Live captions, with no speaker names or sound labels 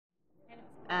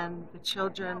and the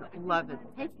children love it.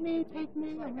 Take me, I'm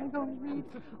going to go read.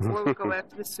 Or we go out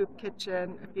to the soup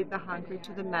kitchen, feed the hungry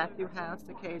to the Matthew House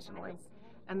occasionally.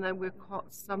 And then we call,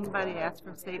 somebody asked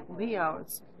from St.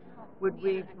 Leo's, would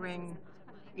we bring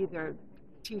either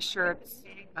T-shirts,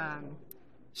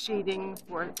 sheeting,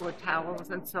 or towels,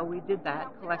 and so we did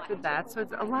that, collected that. So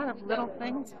it's a lot of little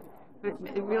things, but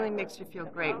it really makes you feel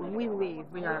great. When we leave,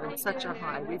 we are in such a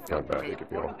high. We feel great.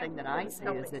 One thing that I see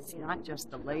is it's not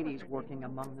just the ladies working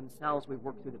among themselves. We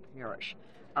work through the parish.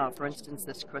 For instance,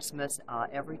 this Christmas,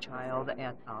 every child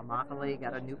at Immokalee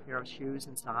got a new pair of shoes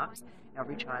and socks.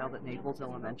 Every child at Naples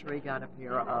Elementary got a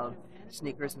pair of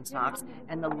sneakers and socks.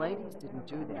 And the ladies didn't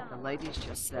do that. The ladies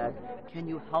just said, can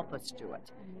you help us do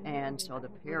it? And so the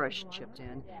parish chipped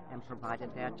in and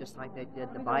provided that, just like they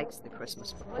did the bikes the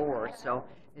Christmas before. So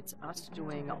it's us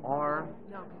doing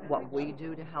what we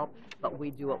do to help, but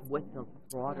we do it with the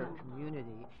broader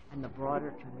community, and the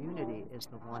broader community is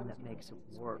the one that makes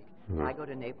it work. Mm-hmm. I go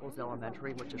to Naples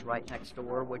Elementary, which is right next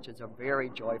door, which is a very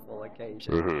joyful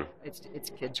occasion. Mm-hmm. It's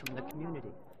kids from the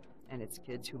community, and it's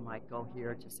kids who might go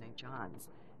here to St. John's,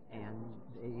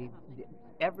 and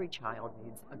every child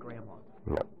needs a grandma,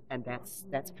 Yep. and that's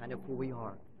kind of who we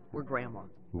are. We're grandma.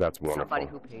 That's wonderful. Somebody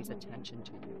who pays attention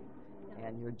to you,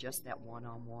 and you're just that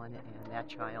one-on-one, and that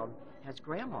child has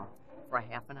grandma for a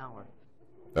half an hour.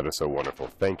 That is so wonderful.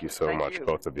 Thank you so Thank much, you.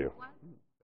 both of you.